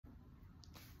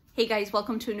Hey guys,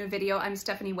 welcome to a new video. I'm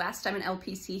Stephanie West. I'm an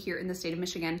LPC here in the state of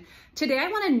Michigan. Today I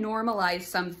want to normalize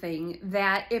something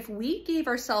that if we gave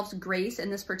ourselves grace in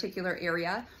this particular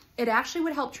area, it actually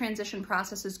would help transition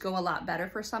processes go a lot better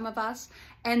for some of us.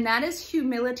 And that is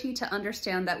humility to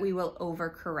understand that we will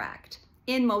overcorrect.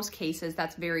 In most cases,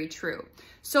 that's very true.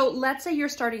 So let's say you're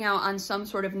starting out on some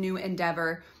sort of new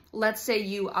endeavor. Let's say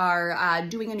you are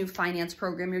doing a new finance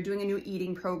program, you're doing a new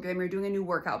eating program, you're doing a new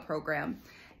workout program.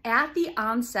 At the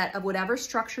onset of whatever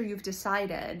structure you've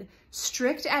decided,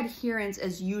 strict adherence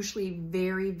is usually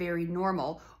very, very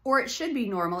normal, or it should be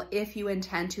normal if you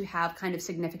intend to have kind of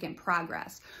significant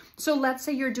progress. So let's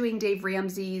say you're doing Dave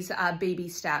Ramsey's baby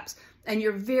steps, and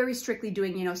you're very strictly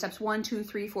doing, steps 1, 2,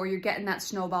 3, 4, you're getting that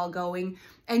snowball going,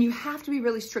 and you have to be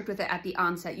really strict with it at the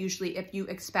onset, usually if you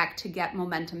expect to get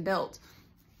momentum built.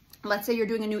 Let's say you're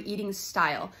doing a new eating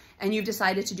style, and you've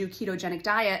decided to do ketogenic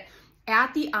diet.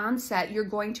 At the onset, you're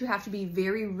going to have to be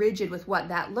very rigid with what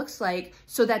that looks like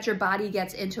so that your body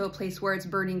gets into a place where it's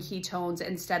burning ketones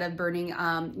instead of burning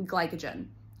glycogen.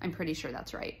 I'm pretty sure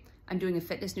that's right. I'm doing a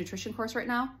fitness nutrition course right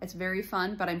now. It's very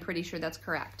fun, but I'm pretty sure that's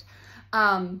correct.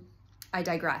 I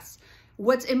digress.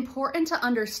 What's important to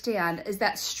understand is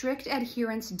that strict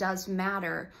adherence does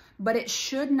matter, but it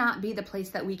should not be the place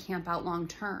that we camp out long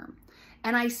term.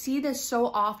 And I see this so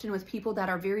often with people that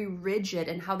are very rigid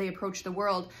in how they approach the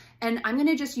world. And I'm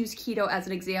gonna just use keto as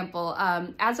an example.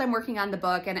 As I'm working on the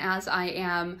book and as I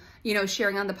am,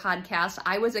 sharing on the podcast,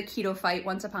 I was a keto fight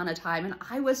once upon a time and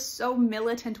I was so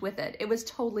militant with it. It was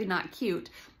totally not cute.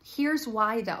 Here's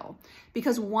why though,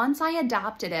 because once I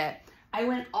adopted it, I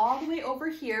went all the way over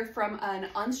here from an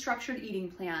unstructured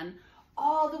eating plan,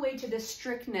 all the way to the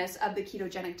strictness of the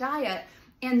ketogenic diet.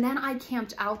 And then I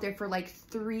camped out there for like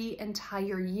 3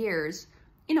 entire years,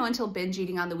 until binge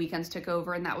eating on the weekends took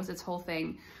over and that was its whole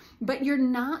thing. But you're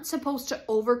not supposed to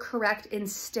overcorrect and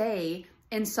stay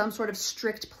in some sort of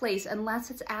strict place unless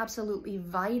it's absolutely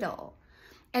vital.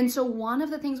 And so one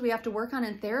of the things we have to work on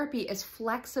in therapy is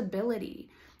flexibility.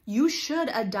 You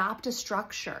should adopt a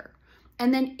structure.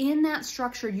 And then in that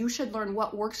structure, you should learn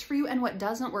what works for you and what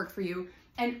doesn't work for you.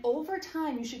 And over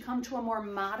time, you should come to a more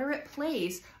moderate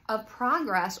place of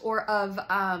progress or of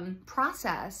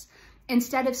process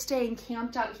instead of staying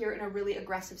camped out here in a really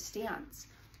aggressive stance.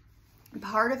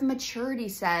 Part of maturity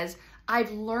says,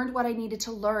 I've learned what I needed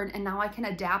to learn and now I can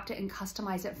adapt it and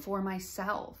customize it for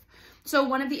myself. So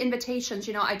one of the invitations,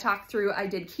 I talked through, I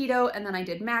did keto and then I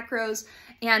did macros,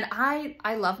 and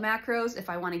I love macros. If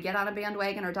I want to get on a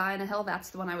bandwagon or die on a hill, that's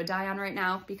the one I would die on right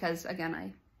now because again,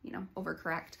 I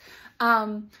overcorrect.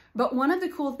 But one of the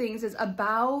cool things is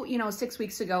about, 6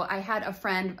 weeks ago, I had a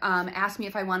friend ask me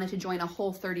if I wanted to join a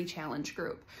Whole30 challenge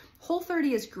group.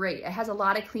 Whole30 is great. It has a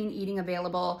lot of clean eating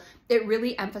available. It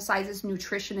really emphasizes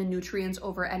nutrition and nutrients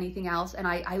over anything else. And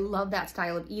I love that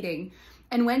style of eating.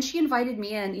 And when she invited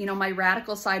me in, my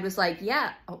radical side was like,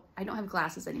 yeah, oh, I don't have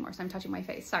glasses anymore, so I'm touching my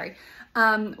face, sorry.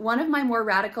 One of my more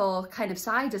radical kind of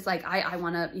sides is like, I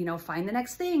want to, find the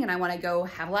next thing and I want to go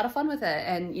have a lot of fun with it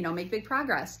and, make big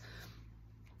progress.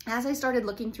 As I started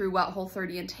looking through what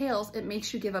Whole30 entails, it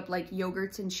makes you give up like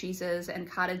yogurts and cheeses and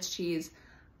cottage cheese.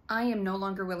 I am no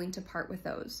longer willing to part with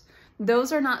those.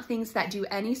 Those are not things that do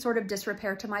any sort of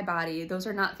disrepair to my body. Those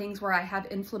are not things where I have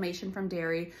inflammation from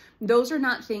dairy. Those are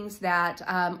not things that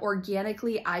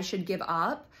organically I should give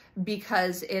up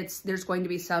because there's going to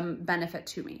be some benefit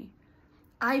to me.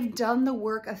 I've done the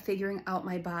work of figuring out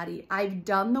my body. I've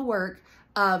done the work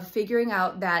of figuring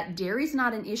out that dairy's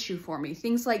not an issue for me.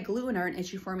 Things like gluten are an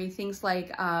issue for me. Things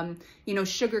like,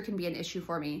 sugar can be an issue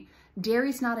for me.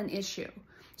 Dairy's not an issue.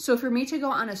 So for me to go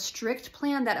on a strict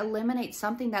plan that eliminates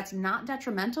something that's not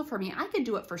detrimental for me, I could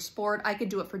do it for sport, I could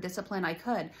do it for discipline, I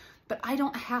could, but I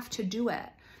don't have to do it.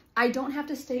 I don't have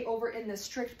to stay over in this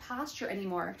strict posture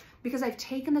anymore because I've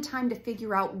taken the time to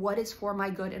figure out what is for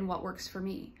my good and what works for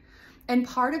me. And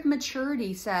part of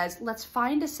maturity says, let's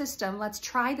find a system, let's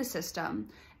try the system,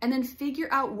 and then figure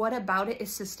out what about it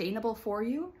is sustainable for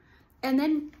you. And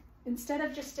then instead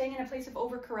of just staying in a place of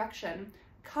overcorrection,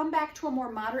 come back to a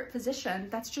more moderate position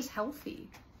that's just healthy.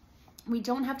 We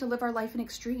don't have to live our life in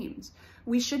extremes.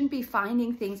 We shouldn't be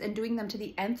finding things and doing them to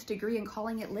the nth degree and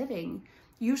calling it living.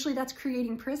 Usually that's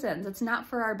creating prisons. It's not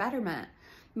for our betterment.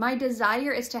 My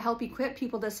desire is to help equip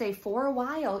people to say, for a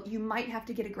while, you might have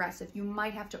to get aggressive. You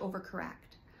might have to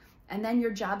overcorrect. And then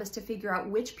your job is to figure out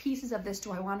which pieces of this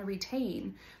do I want to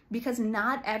retain, because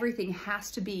not everything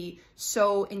has to be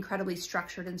so incredibly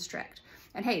structured and strict.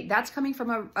 And hey, that's coming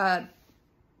from a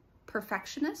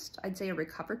perfectionist, I'd say a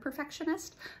recovered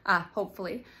perfectionist,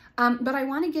 hopefully. But I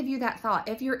want to give you that thought.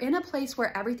 If you're in a place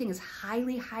where everything is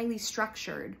highly, highly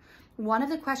structured, one of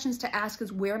the questions to ask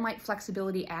is, where might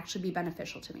flexibility actually be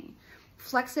beneficial to me?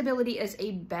 Flexibility is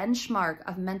a benchmark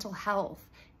of mental health.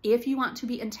 If you want to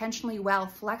be intentionally well,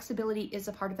 flexibility is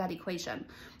a part of that equation.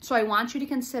 So I want you to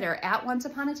consider, at once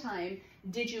upon a time,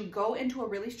 did you go into a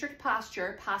really strict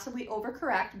posture, possibly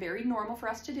overcorrect, very normal for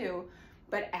us to do,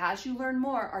 but as you learn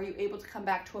more, are you able to come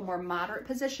back to a more moderate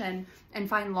position and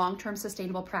find long-term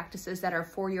sustainable practices that are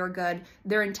for your good?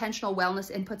 They're intentional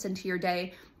wellness inputs into your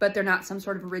day, but they're not some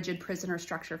sort of rigid prison or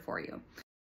structure for you.